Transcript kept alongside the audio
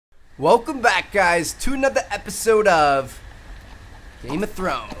Welcome back, guys, to another episode of Game of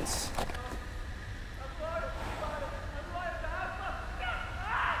Thrones.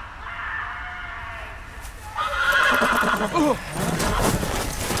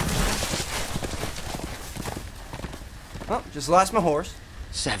 Oh, just lost my horse.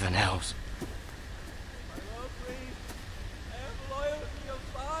 7 elves.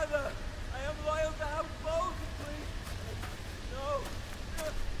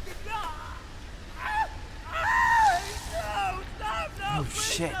 Oh,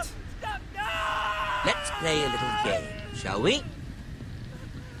 shit. Let's play a little game, shall we?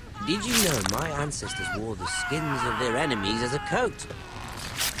 Did you know my ancestors wore the skins of their enemies as a coat?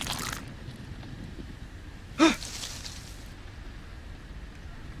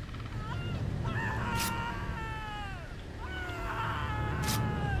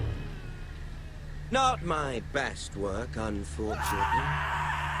 Not my best work, unfortunately.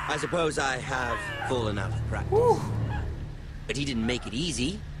 I suppose I have fallen out of practice. Whew. But he didn't make it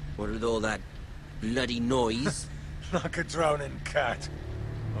easy. What with all that bloody noise? Like a drowning cat.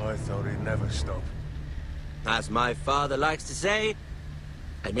 I thought he'd never stop. As my father likes to say,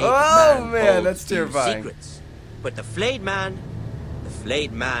 a naked Oh, man, man, holds that's few terrifying. secrets. But the flayed man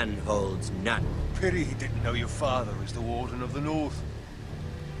holds none. Pity he didn't know your father was the Warden of the North.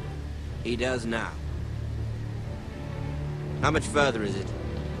 He does now. How much further is it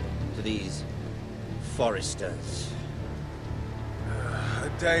to these foresters? A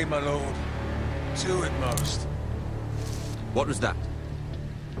day, my lord. 2 at most. What was that?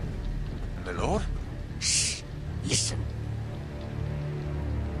 My lord? Shh! Listen.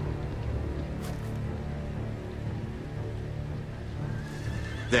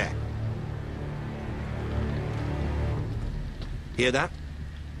 There. Hear that?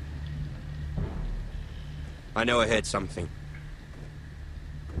 I know I heard something.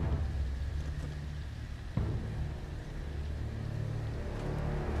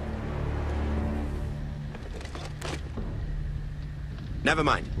 Never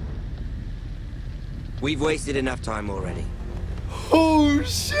mind. We've wasted enough time already. Oh,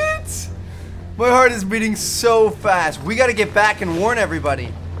 shit! My heart is beating so fast. We gotta get back and warn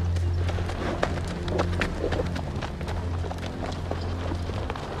everybody.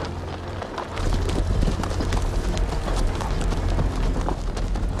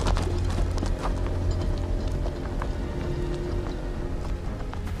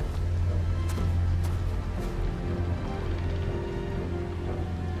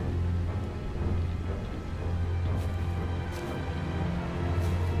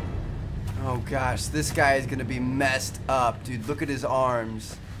 Oh gosh, this guy is gonna be messed up, dude. Look at his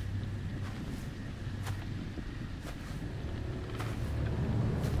arms.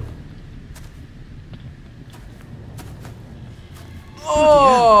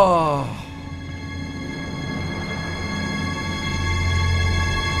 Oh!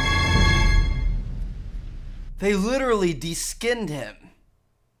 They literally de-skinned him.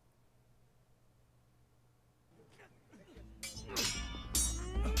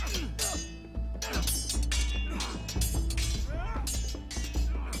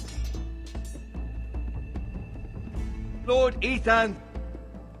 Lord Ethan,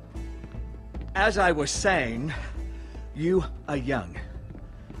 as I was saying, you are young.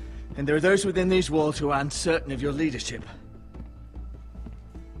 And there are those within these walls who are uncertain of your leadership.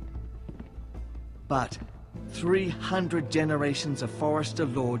 But 300 generations of Forester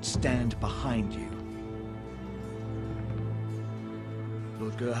Lords stand behind you.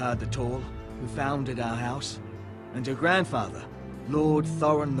 Lord Gerhard the Tall, who founded our house, and your grandfather, Lord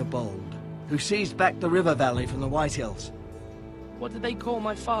Thorin the Bold, who seized back the river valley from the White Hills. What did they call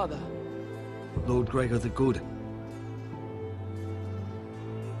my father? Lord Gregor the Good.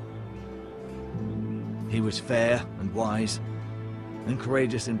 He was fair and wise, and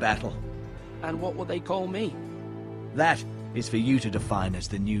courageous in battle. And what will they call me? That is for you to define as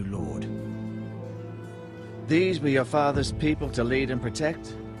the new Lord. These were your father's people to lead and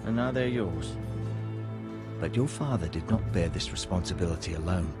protect, and now they're yours. But your father did not bear this responsibility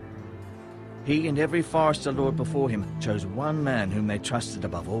alone. He and every Forester Lord before him chose one man whom they trusted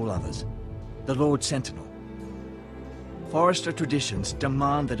above all others, the Lord Sentinel. Forester traditions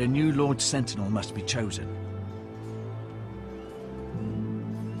demand that a new Lord Sentinel must be chosen.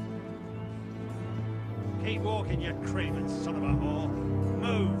 Keep walking, you craven son of a whore.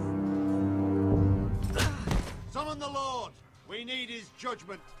 Move! Summon the Lord! We need his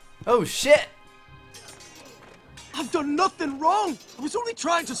judgment. Oh shit! I've done nothing wrong! I was only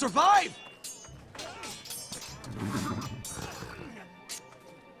trying to survive!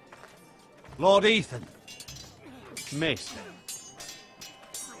 Lord Ethan. Missed.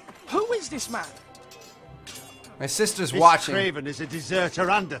 Who Who is this man? My sister's This watching. Craven is a deserter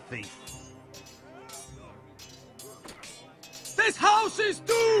and a thief. This house is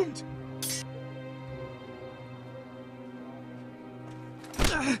doomed!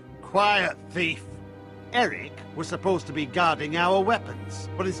 Quiet, thief. Eric was supposed to be guarding our weapons,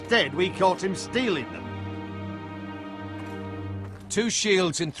 but instead we caught him stealing them. 2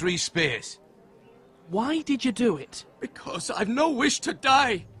 shields and 3 spears. Why did you do it? Because I've no wish to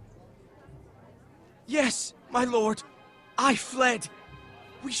die. Yes, my lord. I fled.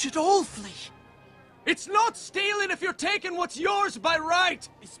 We should all flee. It's not stealing if you're taking what's yours by right.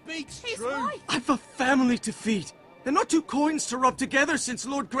 He speaks He's true. right. I've a family to feed, and not 2 coins to rub together since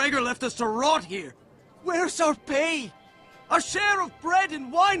Lord Gregor left us to rot here. Where's our pay? Our share of bread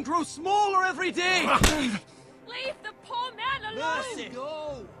and wine grows smaller every day. Leave the poor man alone!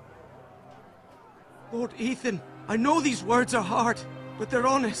 Go. Lord Ethan, I know these words are hard, but they're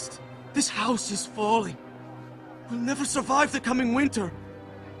honest. This house is falling. We'll never survive the coming winter.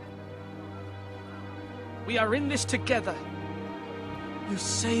 We are in this together. You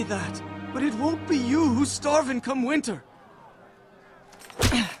say that, but it won't be you who's starving come winter.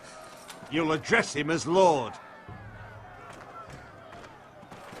 You'll address him as Lord.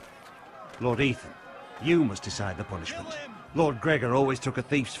 Lord Ethan, you must decide the punishment. Lord Gregor always took a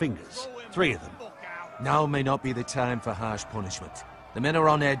thief's fingers. 3 of them. Now may not be the time for harsh punishment. The men are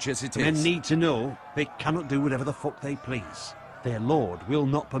on edge as it The is. men need to know they cannot do whatever the fuck they please. Their lord will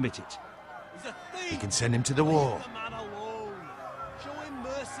not permit it. He's a thief! We can send him to the war. Leave the man alone. Show him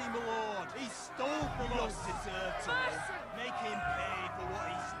mercy, my lord. He stole from us. Mercy! Make him pay for what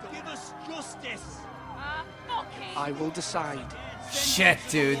he's done. Give us justice. Fuck him! I will decide. Shit,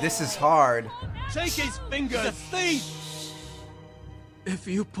 dude, this is hard. Take his fingers. He's a thief. If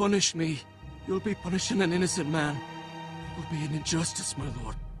you punish me, you'll be punishing an innocent man. It will be an injustice, my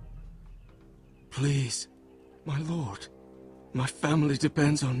lord. Please, my lord. My family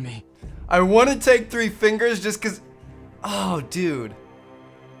depends on me. I want to take 3 fingers just because... Oh, dude.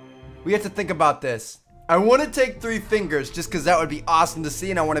 We have to think about this. I want to take 3 fingers just because that would be awesome to see,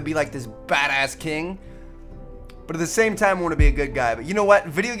 and I want to be like this badass king. But at the same time, I want to be a good guy. But you know what?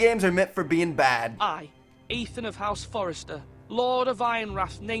 Video games are meant for being bad. I, Ethan of House Forrester, Lord of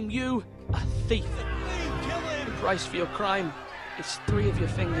Ironrath, name you a thief. The price for your crime is 3 of your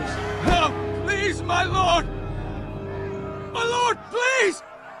fingers. Help! Please, my lord! My lord, please!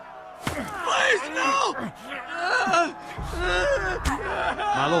 Please, no!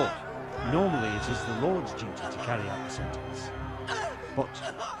 My lord, normally it is the Lord's duty to carry out the sentence. But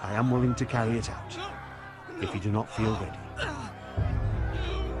I am willing to carry it out, if you do not feel ready.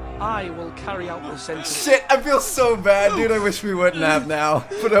 I will carry out the sentence. Shit, I feel so bad, dude. I wish we wouldn't have now.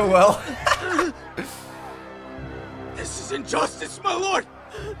 But oh well. This is injustice, my lord!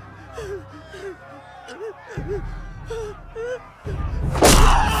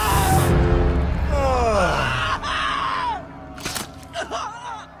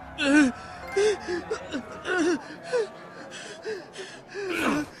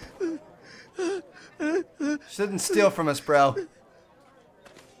 Shouldn't steal from us, bro.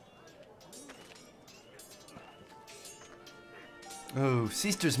 Oh,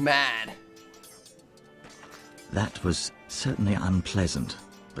 Sister's mad. That was certainly unpleasant,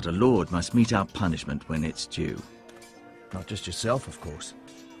 but a lord must mete out punishment when it's due. Not just yourself, of course.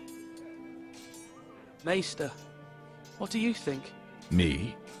 Maester, what do you think?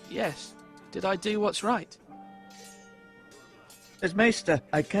 Me? Yes. Did I do what's right? As Maester,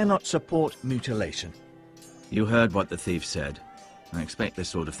 I cannot support mutilation. You heard what the thief said. I expect this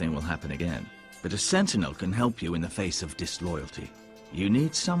sort of thing will happen again. But a sentinel can help you in the face of disloyalty. You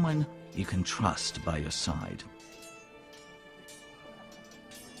need someone you can trust by your side.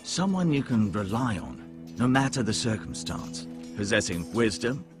 Someone you can rely on, no matter the circumstance. Possessing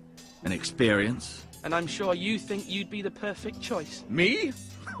wisdom and experience. And I'm sure you think you'd be the perfect choice. Me?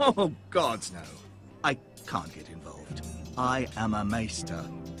 Oh, gods no. I can't get involved. I am a maester.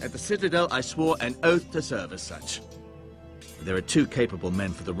 At the Citadel, I swore an oath to serve as such. There are 2 capable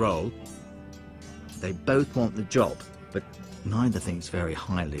men for the role. They both want the job, but neither thinks very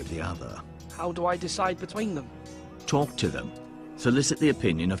highly of the other. How do I decide between them? Talk to them. Solicit the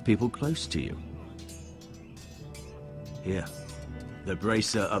opinion of people close to you. Here, the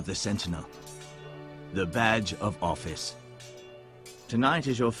Bracer of the Sentinel. The badge of office. Tonight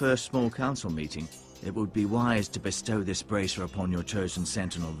is your first small council meeting. It would be wise to bestow this bracer upon your chosen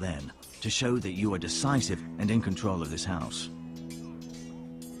sentinel then, to show that you are decisive and in control of this house.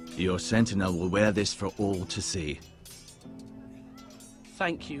 Your sentinel will wear this for all to see.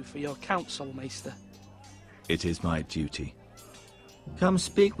 Thank you for your counsel, Maester. It is my duty. Come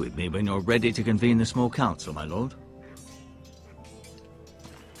speak with me when you're ready to convene the small council, my lord.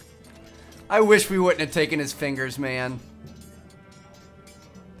 I wish we wouldn't have taken his fingers, man.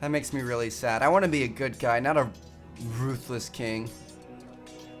 That makes me really sad. I want to be a good guy, not a ruthless king.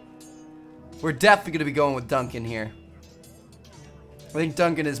 We're definitely going to be going with Duncan here. I think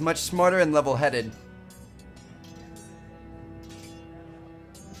Duncan is much smarter and level-headed.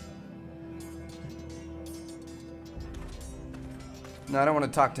 No, I don't want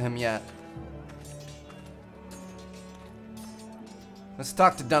to talk to him yet. Let's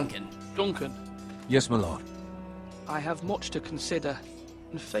talk to Duncan. Duncan, Yes, my lord. I have much to consider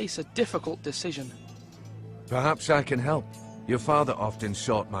and face a difficult decision. Perhaps I can help. Your father often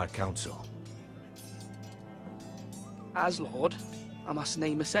sought my counsel. As Lord, I must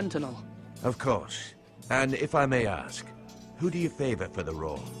name a sentinel. Of course. And if I may ask, who do you favor for the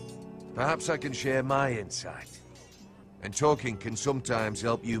role? Perhaps I can share my insight. And talking can sometimes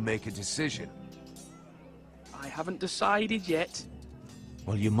help you make a decision. I haven't decided yet.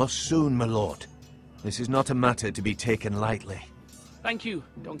 Well, you must soon, my lord. This is not a matter to be taken lightly. Thank you,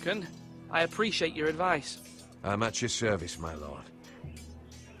 Duncan. I appreciate your advice. I'm at your service, my lord.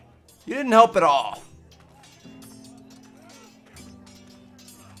 You didn't help at all.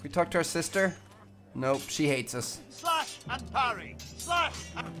 We talk to our sister? Nope, she hates us. Slash and parry. Slash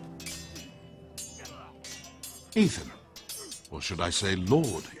and... Ethan. Or should I say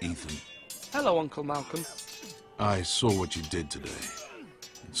Lord Ethan? Hello, Uncle Malcolm. I saw what you did today.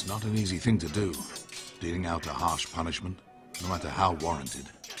 It's not an easy thing to do, dealing out a harsh punishment, no matter how warranted.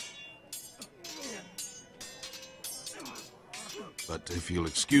 But if you'll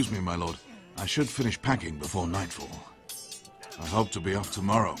excuse me, my lord, I should finish packing before nightfall. I hope to be off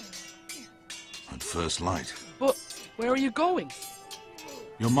tomorrow, at first light. But where are you going?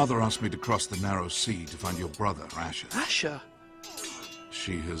 Your mother asked me to cross the narrow sea to find your brother, Asher. Asher?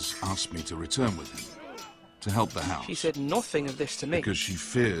 She has asked me to return with him, to help the house. She said nothing of this to me. Because she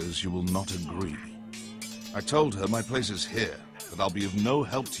fears you will not agree. I told her my place is here, that I'll be of no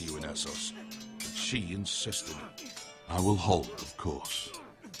help to you in Essos. But she insisted. I will hold, of course,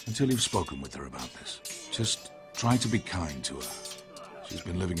 until you've spoken with her about this. Just try to be kind to her. She's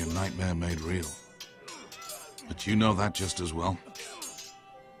been living a nightmare made real. But you know that just as well.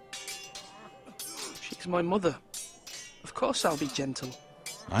 She's my mother. Of course I'll be gentle.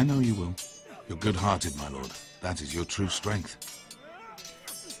 I know you will. You're good-hearted, my lord. That is your true strength.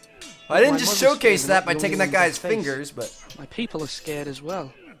 I didn't My just mother's showcase scared that by of taking the that guy's face. fingers, but... My people are scared as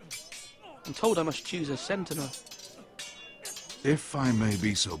well. I'm told I must choose a sentinel. If I may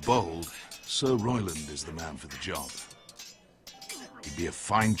be so bold, Sir Royland is the man for the job. He'd be a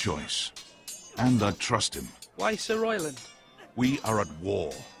fine choice. And I'd trust him. Why Sir Royland? We are at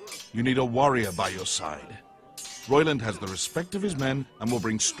war. You need a warrior by your side. Royland has the respect of his men and will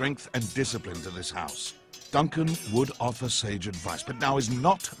bring strength and discipline to this house. Duncan would offer sage advice, but now is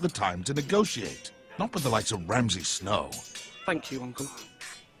not the time to negotiate. Not with the likes of Ramsay Snow. Thank you, Uncle.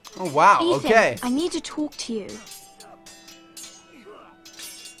 Oh, wow, Ethan, okay. I need to talk to you.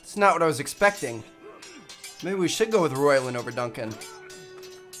 It's not what I was expecting. Maybe we should go with Royland over Duncan.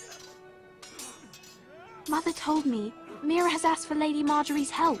 Mother told me Mira has asked for Lady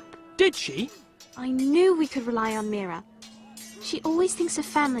Marjorie's help. Did she? I knew we could rely on Mira. She always thinks of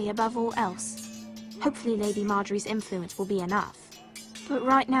family above all else. Hopefully Lady Marjorie's influence will be enough. But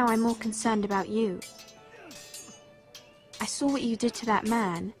right now I'm more concerned about you. I saw what you did to that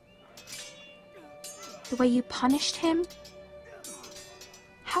man. The way you punished him.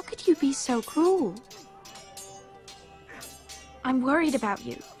 How could you be so cruel? I'm worried about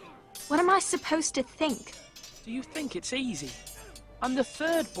you. What am I supposed to think? Do you think it's easy? I'm the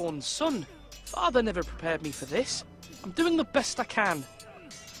third-born son. Father never prepared me for this. I'm doing the best I can.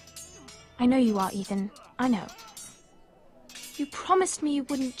 I know you are, Ethan. I know. You promised me you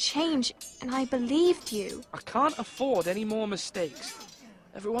wouldn't change, and I believed you. I can't afford any more mistakes.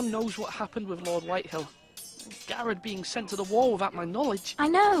 Everyone knows what happened with Lord Whitehill. Garrett being sent to the war without my knowledge. I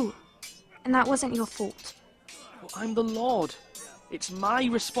know. And that wasn't your fault. Well, I'm the Lord. It's my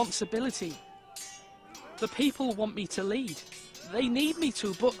responsibility. The people want me to lead. They need me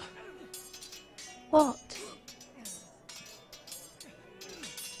to, but... What?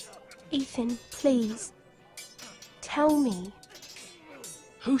 Ethan, please. Tell me.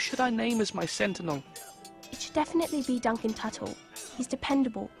 Who should I name as my sentinel? It should definitely be Duncan Tuttle. He's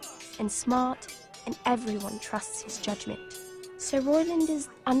dependable and smart, and everyone trusts his judgment. Sir Royland is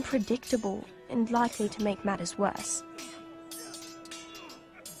unpredictable and likely to make matters worse.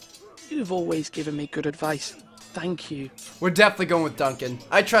 You've always given me good advice. Thank you. We're definitely going with Duncan.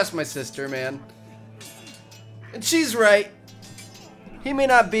 I trust my sister, man. And she's right. He may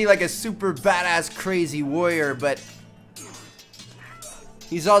not be like a super badass crazy warrior, but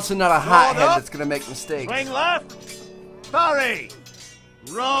he's also not a hothead that's gonna make mistakes. Swing left. Parry.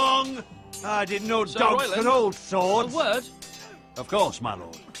 Wrong. I didn't know Sir dogs Royland, could hold swords. A word? Of course, my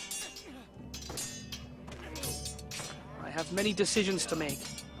lord. I have many decisions to make,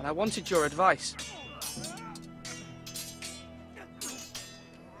 and I wanted your advice.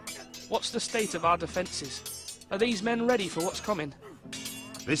 What's the state of our defences? Are these men ready for what's coming?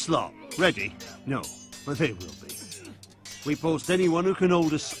 This lot, ready? No, but they will be. We post anyone who can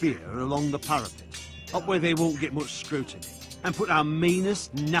hold a spear along the parapet, up where they won't get much scrutiny, and put our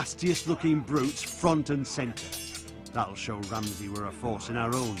meanest, nastiest looking brutes front and centre. That'll show Ramsay we're a force in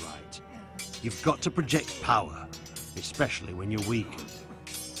our own right. You've got to project power, especially when you're weakened.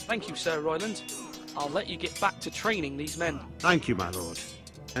 Thank you, Sir Royland. I'll let you get back to training these men. Thank you, my lord.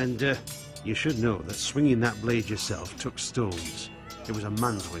 And, you should know that swinging that blade yourself took stones. It was a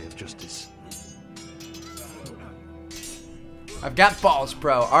man's way of justice. I've got balls,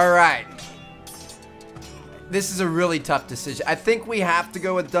 bro. Alright. This is a really tough decision. I think we have to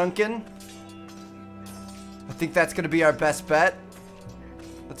go with Duncan. I think that's going to be our best bet.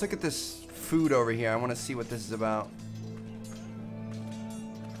 Let's look at this food over here. I want to see what this is about.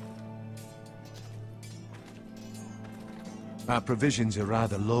 Our provisions are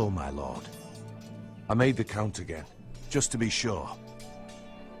rather low, my lord. I made the count again, just to be sure.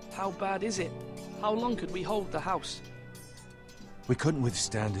 How bad is it? How long could we hold the house? We couldn't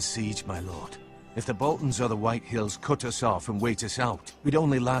withstand a siege, my lord. If the Boltons or the White Hills cut us off and wait us out, we'd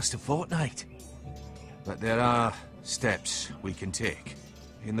only last a fortnight. But there are steps we can take.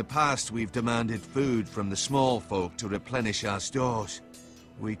 In the past, we've demanded food from the small folk to replenish our stores.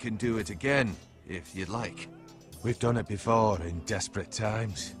 We can do it again, if you'd like. We've done it before in desperate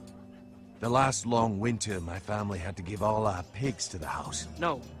times. The last long winter, my family had to give all our pigs to the house.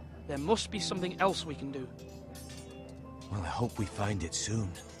 No, there must be something else we can do. Well, I hope we find it soon.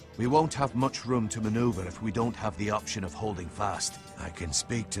 We won't have much room to maneuver if we don't have the option of holding fast. I can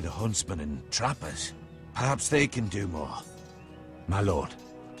speak to the huntsmen and trappers. Perhaps they can do more. My lord.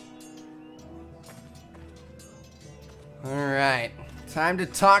 Alright. Time to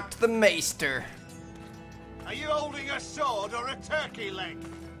talk to the maester. Are you holding a sword or a turkey leg?